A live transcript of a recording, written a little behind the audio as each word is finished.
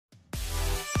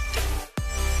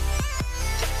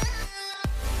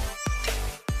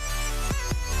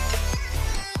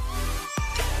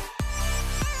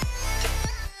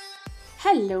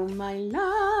Hello my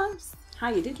loves, how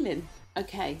you diddling?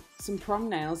 Okay, some prom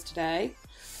nails today.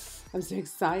 I'm so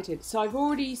excited. So I've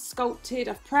already sculpted,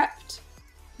 I've prepped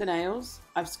the nails,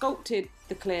 I've sculpted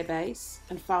the clear base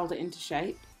and filed it into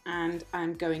shape, and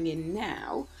I'm going in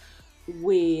now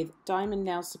with Diamond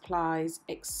Nail Supplies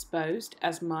Exposed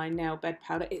as my nail bed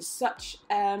powder. It's such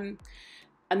a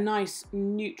nice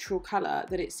neutral colour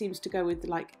that it seems to go with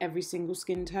like every single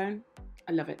skin tone.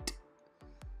 I love it.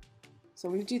 So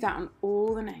I'm going to do that on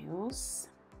all the nails.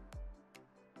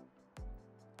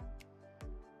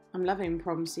 I'm loving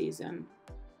prom season.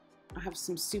 I have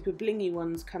some super blingy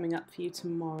ones coming up for you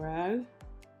tomorrow.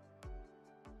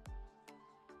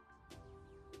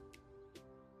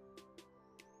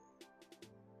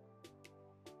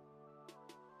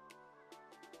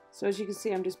 So as you can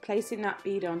see, I'm just placing that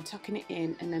bead on, tucking it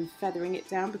in, and then feathering it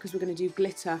down because we're going to do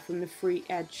glitter from the free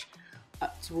edge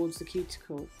up towards the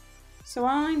cuticle. So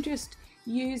I'm just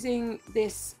using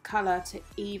this colour to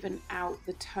even out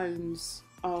the tones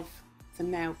of the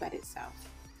nail bed itself.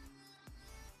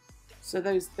 So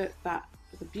those the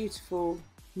beautiful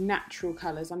natural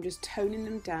colours, I'm just toning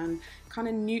them down, kind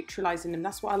of neutralising them.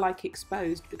 That's what I like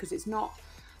exposed, because it's not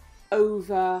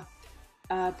over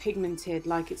pigmented,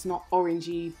 like it's not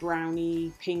orangey,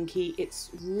 browny, pinky. It's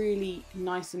really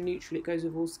nice and neutral. It goes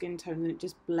with all skin tone and it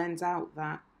just blends out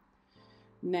that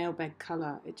nail bed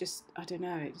colour. It just, I don't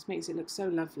know, it just makes it look so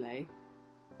lovely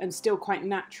and still quite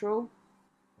natural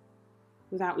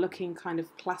without looking kind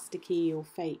of plasticky or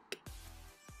fake,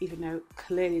 even though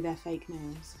clearly they're fake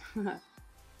nails.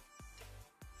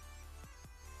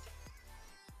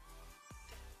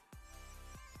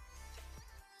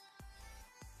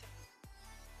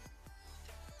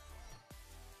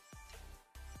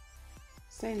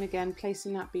 Same again,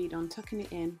 placing that bead on, tucking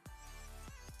it in,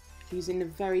 using the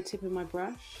very tip of my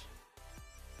brush,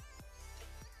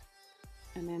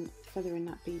 and then feathering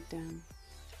that bead down.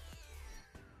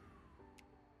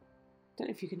 Don't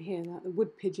know if you can hear that, the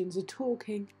wood pigeons are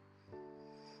talking.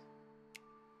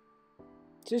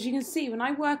 So as you can see, when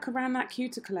I work around that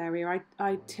cuticle area,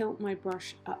 I tilt my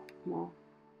brush up more.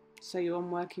 So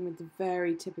I'm working with the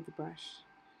very tip of the brush.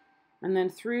 And then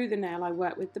through the nail, I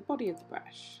work with the body of the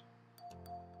brush.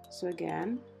 So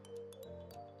again,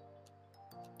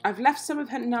 I've left some of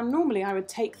her. Now normally I would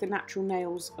take the natural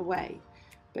nails away,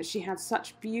 but she had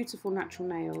such beautiful natural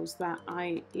nails that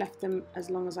I left them as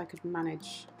long as I could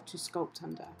manage to sculpt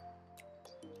under.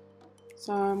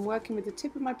 So I'm working with the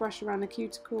tip of my brush around the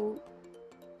cuticle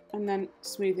and then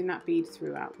smoothing that bead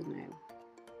throughout the nail.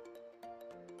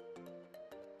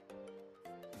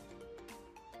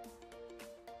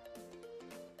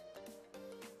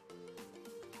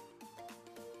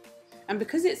 And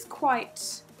because it's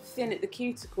quite thin at the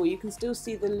cuticle, you can still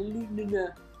see the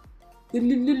luna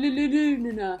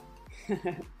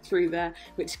through there,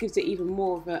 which gives it even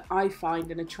more of a, I find,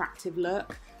 an attractive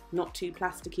look, not too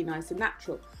plasticky, nice and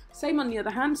natural. Same on the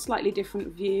other hand, slightly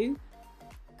different view.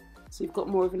 So you've got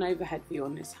more of an overhead view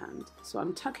on this hand. So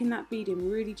I'm tucking that bead in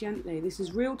really gently. This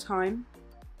is real time,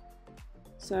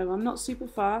 so I'm not super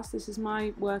fast. This is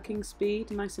my working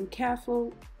speed, nice and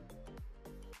careful.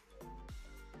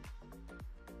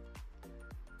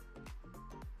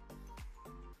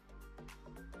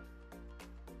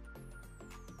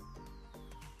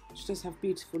 She does have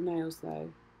beautiful nails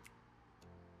though.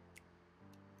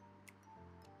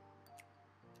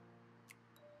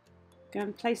 Go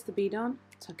and place the bead on,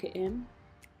 tuck it in,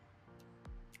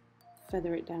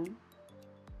 feather it down,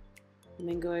 and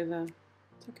then go over,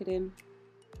 tuck it in,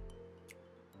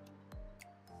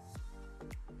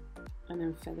 and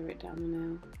then feather it down the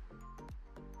nail.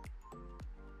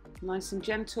 Nice and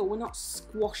gentle, we're not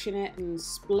squashing it and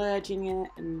splurging it,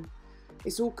 and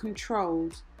it's all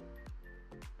controlled.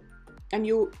 And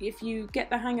if you get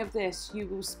the hang of this, you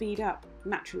will speed up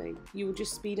naturally. You will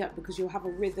just speed up because you'll have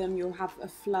a rhythm, you'll have a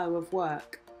flow of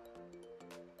work.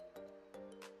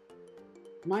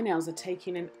 My nails are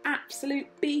taking an absolute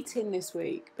beating this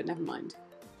week, but never mind.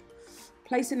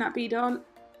 Placing that bead on,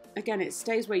 again, it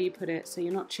stays where you put it, so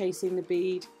you're not chasing the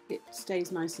bead, it stays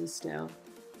nice and still.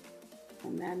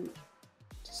 And then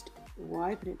just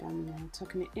wiping it down the nail,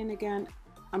 tucking it in again.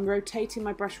 I'm rotating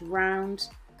my brush round.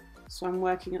 So I'm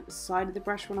working at the side of the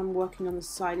brush when I'm working on the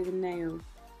side of the nail.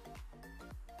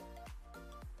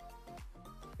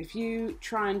 If you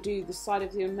try and do the side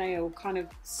of your nail kind of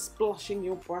sploshing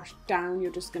your brush down, you're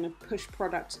just going to push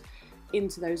product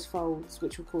into those folds,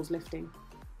 which will cause lifting.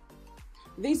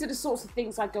 These are the sorts of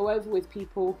things I go over with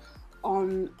people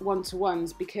on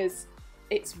one-to-ones, because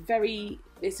it's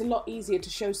a lot easier to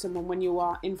show someone when you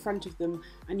are in front of them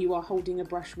and you are holding a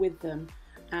brush with them,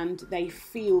 and they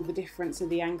feel the difference of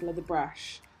the angle of the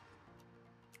brush.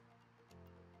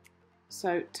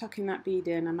 So tucking that bead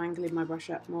in, I'm angling my brush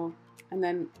up more, and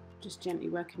then just gently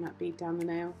working that bead down the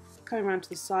nail, coming around to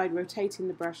the side, rotating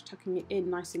the brush, tucking it in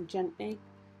nice and gently,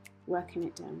 working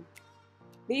it down.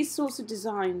 These sorts of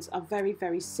designs are very,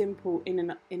 very simple in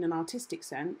an artistic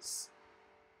sense,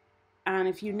 and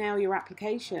if you nail your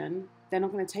application, they're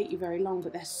not going to take you very long,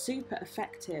 but they're super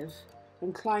effective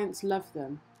and clients love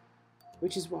them,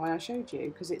 which is why I showed you,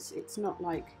 because it's not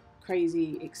like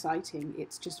crazy exciting,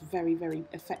 it's just very, very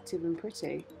effective and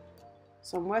pretty.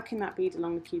 So I'm working that bead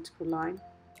along the cuticle line,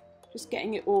 just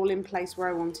getting it all in place where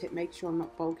I want it, make sure I'm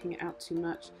not bulking it out too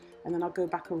much, and then I'll go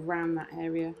back around that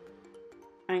area,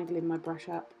 angling my brush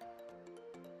up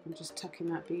and just tucking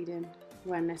that bead in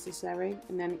where necessary,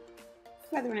 and then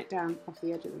feathering it down off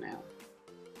the edge of the nail.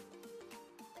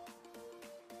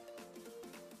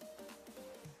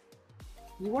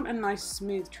 You want a nice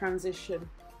smooth transition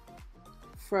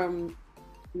from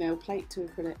nail plate to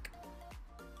acrylic,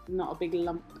 not a big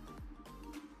lump.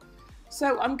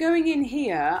 So I'm going in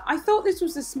here. I thought this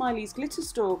was the Smiley's Glitter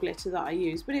Store glitter that I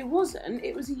used, but it wasn't.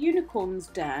 It was a Unicorn's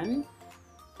Den.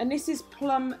 And this is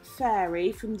Plum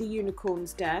Fairy from the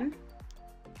Unicorn's Den.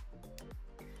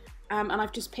 And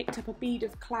I've just picked up a bead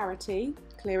of Clarity,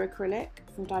 clear acrylic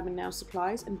from Diamond Nail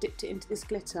Supplies, and dipped it into this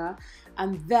glitter.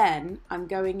 And then I'm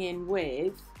going in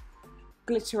with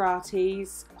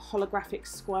Glitterarty's holographic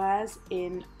squares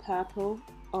in purple.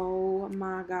 Oh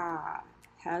my god.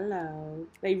 Hello.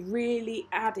 They really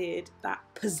added that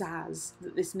pizzazz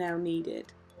that this nail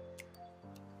needed.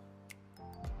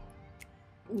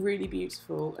 Really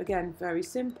beautiful. Again, very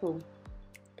simple.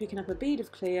 Picking up a bead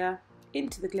of clear,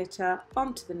 into the glitter,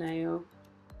 onto the nail.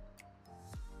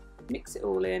 Mix it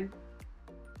all in.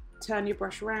 Turn your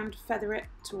brush around, feather it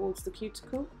towards the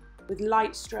cuticle with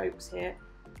light strokes here.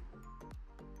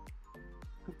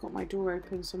 I've got my door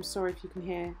open, so I'm sorry if you can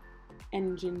hear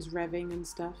engines revving and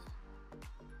stuff.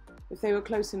 If they were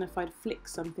close enough, I'd flick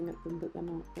something at them, but they're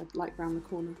not. They're like round the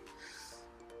corner.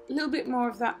 A little bit more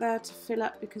of that there to fill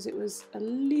up because it was a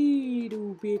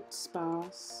little bit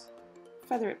sparse.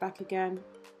 Feather it back again.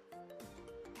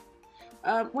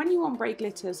 When you ombre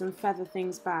glitters and feather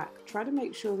things back, try to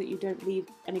make sure that you don't leave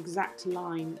an exact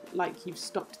line, like you've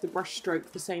stopped the brush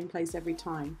stroke the same place every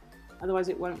time. Otherwise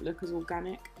it won't look as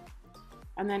organic.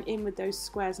 And then in with those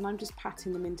squares, and I'm just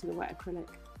patting them into the wet acrylic.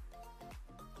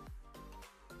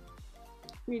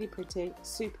 Really pretty,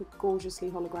 super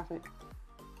gorgeously holographic.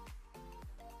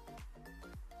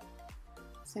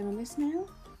 Same on this nail,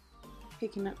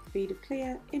 picking up the bead of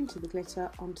clear into the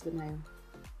glitter onto the nail.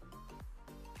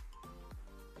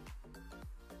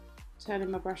 Turning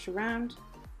my brush around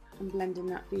and blending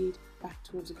that bead back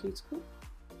towards the cuticle.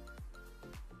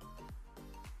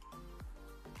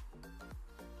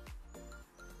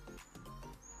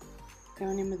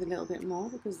 Going in with a little bit more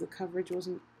because the coverage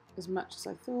wasn't as much as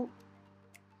I thought.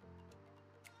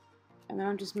 And then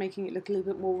I'm just making it look a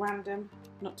little bit more random,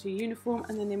 not too uniform,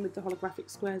 and then in with the holographic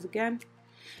squares again.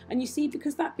 And you see,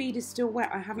 because that bead is still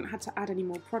wet, I haven't had to add any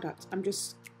more product. I'm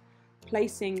just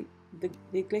placing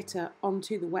the glitter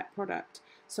onto the wet product.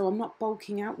 So I'm not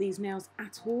bulking out these nails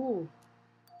at all.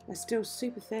 They're still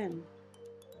super thin.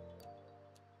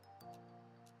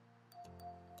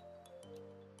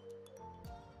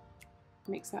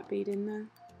 Mix that bead in there.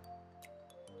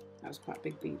 That was quite a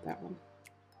big bead, that one.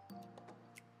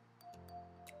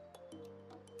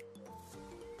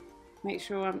 Make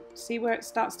sure, see where it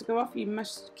starts to go off? You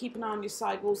must keep an eye on your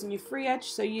sidewalls and your free edge,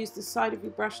 so use the side of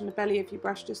your brush and the belly of your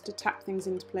brush just to tap things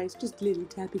into place. Just a little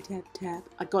tappy tap tap.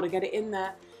 I gotta get it in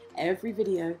there every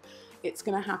video. It's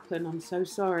gonna happen, I'm so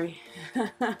sorry.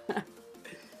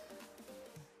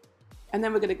 And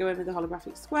then we're gonna go in with the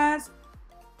holographic squares.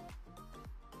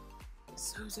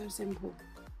 So simple.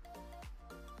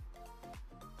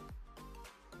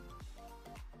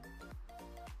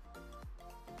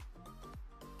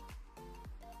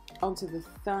 Onto the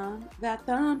thumb, the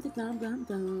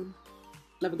thumb.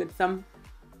 Love a good thumb.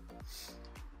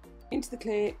 Into the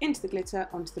clear, into the glitter,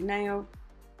 onto the nail.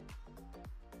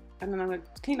 And then I'm going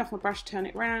to clean off my brush, turn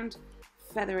it round,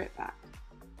 feather it back.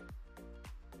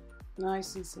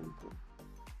 Nice and simple.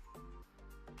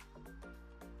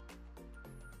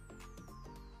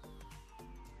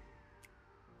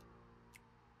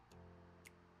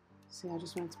 See, I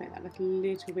just wanted to make that look a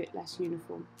little bit less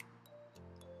uniform.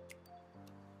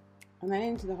 And then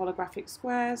into the holographic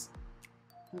squares,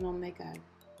 and on they go.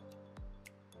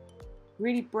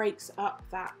 Really breaks up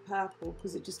that purple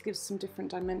because it just gives some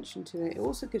different dimension to it. It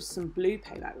also gives some blue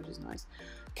payback, which is nice.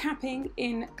 Capping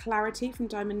in Clarity from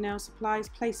Diamond Nail Supplies,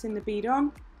 placing the bead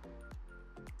on,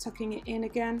 tucking it in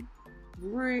again,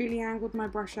 really angled my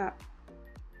brush up,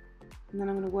 and then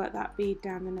I'm going to work that bead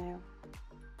down the nail.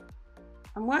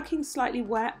 I'm working slightly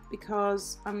wet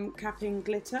because I'm capping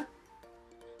glitter.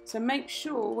 So make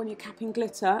sure when you're capping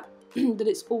glitter that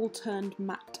it's all turned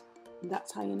matte.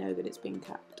 That's how you know that it's been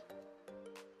capped.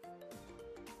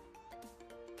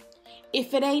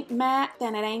 If it ain't matte,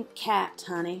 then it ain't capped,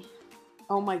 honey.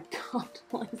 Oh my God,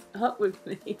 what is up with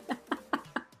me?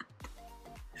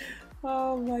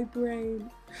 Oh, my brain.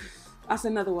 That's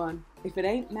another one. If it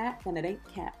ain't matte, then it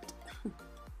ain't capped.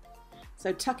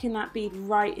 So tucking that bead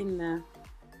right in there.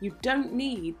 You don't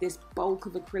need this bulk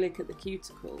of acrylic at the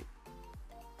cuticle.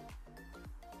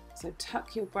 So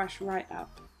tuck your brush right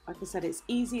up. Like I said, it's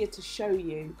easier to show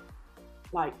you,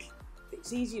 like,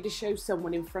 it's easier to show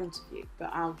someone in front of you,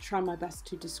 but I'll try my best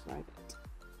to describe it.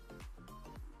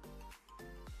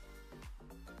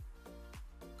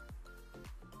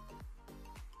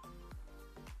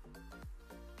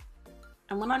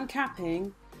 And when I'm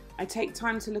capping, I take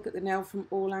time to look at the nail from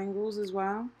all angles as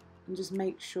well, and just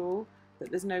make sure that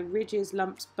there's no ridges,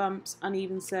 lumps, bumps,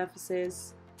 uneven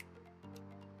surfaces.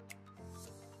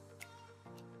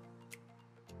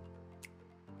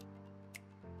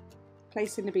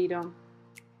 Placing the bead on,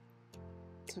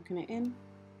 tucking it in,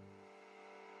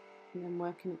 and then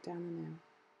working it down the nail.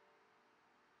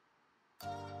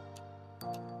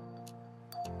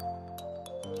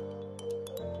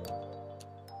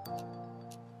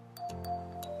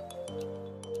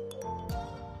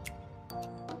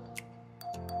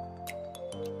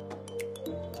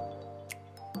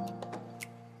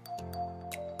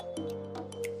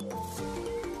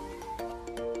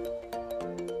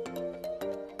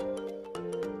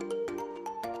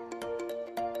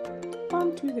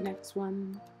 On to the next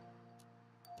one.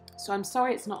 So I'm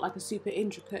sorry it's not like a super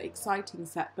intricate, exciting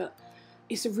set, but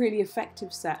it's a really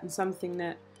effective set and something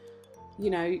that, you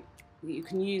know, you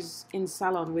can use in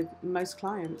salon with most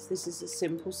clients. This is a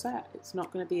simple set. It's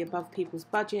not going to be above people's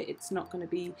budget. It's not going to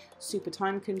be super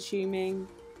time consuming.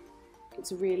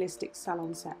 It's a realistic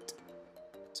salon set.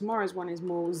 Tomorrow's one is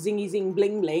more zingy zing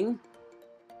bling bling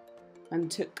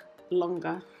and took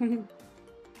longer.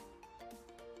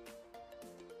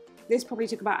 This probably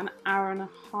took about an hour and a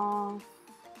half.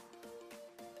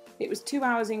 It was 2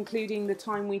 hours including the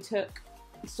time we took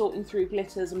sorting through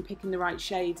glitters and picking the right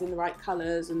shades and the right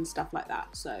colours and stuff like that.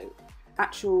 So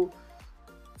actual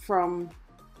from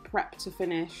prep to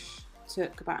finish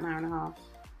took about an hour and a half.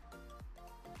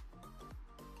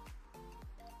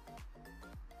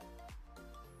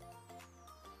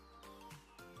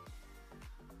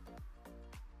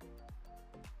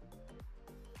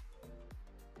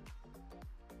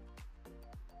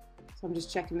 So I'm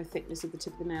just checking the thickness of the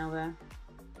tip of the nail there.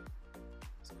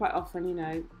 So quite often, you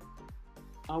know,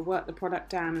 I'll work the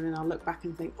product down and then I'll look back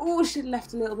and think, oh, I should have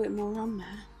left a little bit more on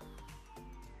there.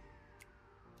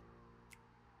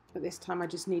 But this time I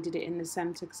just needed it in the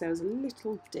centre because there was a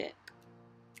little dip.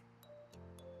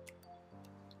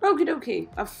 Okie dokie,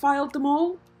 I've filed them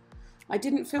all. I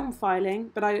didn't film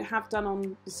filing, but I have done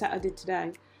on the set I did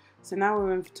today. So now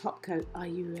we're in for top coat. Are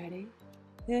you ready?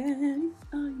 Ready?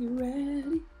 Are you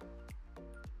ready?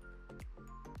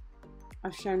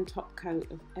 I've shown top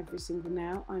coat of every single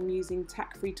nail. I'm using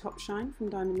Tack Free Top Shine from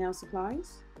Diamond Nail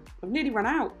Supplies. I've nearly run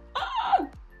out. Ah!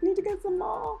 Need to get some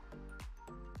more.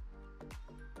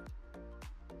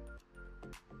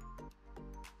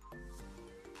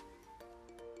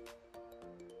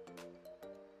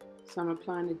 So I'm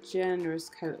applying a generous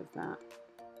coat of that.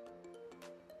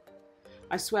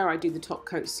 I swear I do the top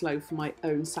coat slow for my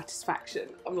own satisfaction.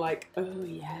 I'm like, oh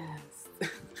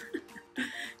yes.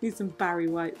 Need some Barry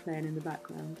White playing in the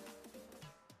background.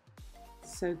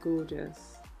 So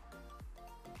gorgeous.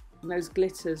 And those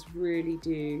glitters really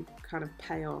do kind of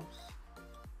pay off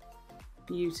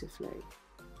beautifully.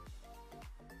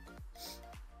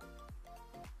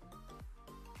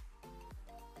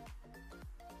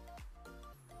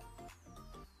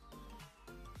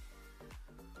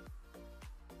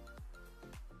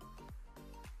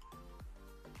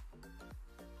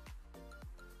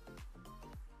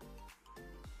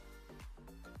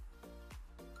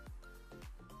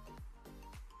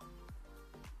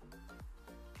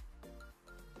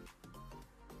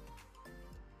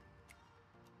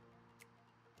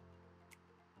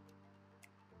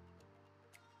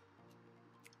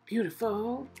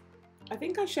 Beautiful. I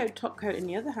think I showed top coat in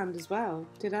the other hand as well.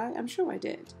 Did I? I'm sure I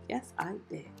did. Yes, I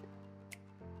did.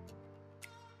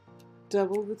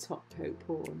 Double the top coat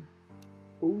porn.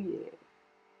 Oh yeah.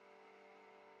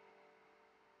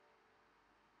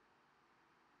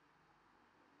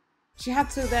 She had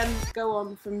to then go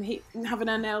on from having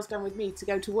her nails done with me to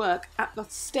go to work at the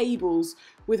stables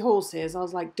with horses. I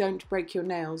was like, don't break your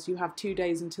nails. You have 2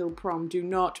 days until prom. Do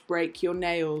not break your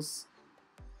nails.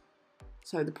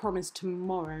 So the prom is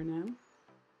tomorrow now.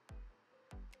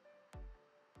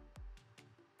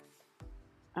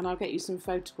 And I'll get you some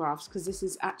photographs because this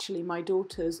is actually my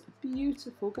daughter's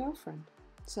beautiful girlfriend.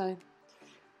 So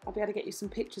I'll be able to get you some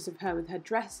pictures of her with her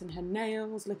dress and her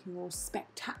nails looking all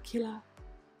spectacular.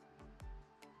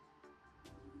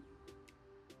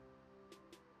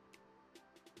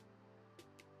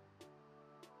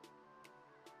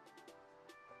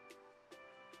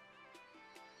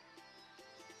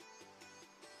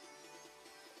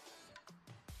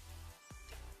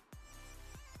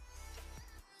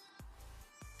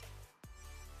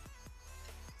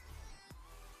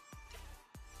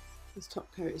 This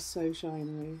top coat is so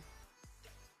shiny.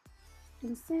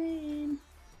 Insane.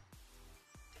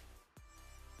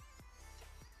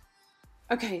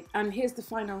 Okay, and here's the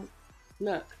final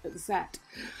look at the set.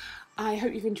 I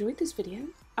hope you've enjoyed this video.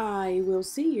 I will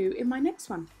see you in my next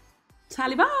one.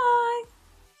 Tally bye!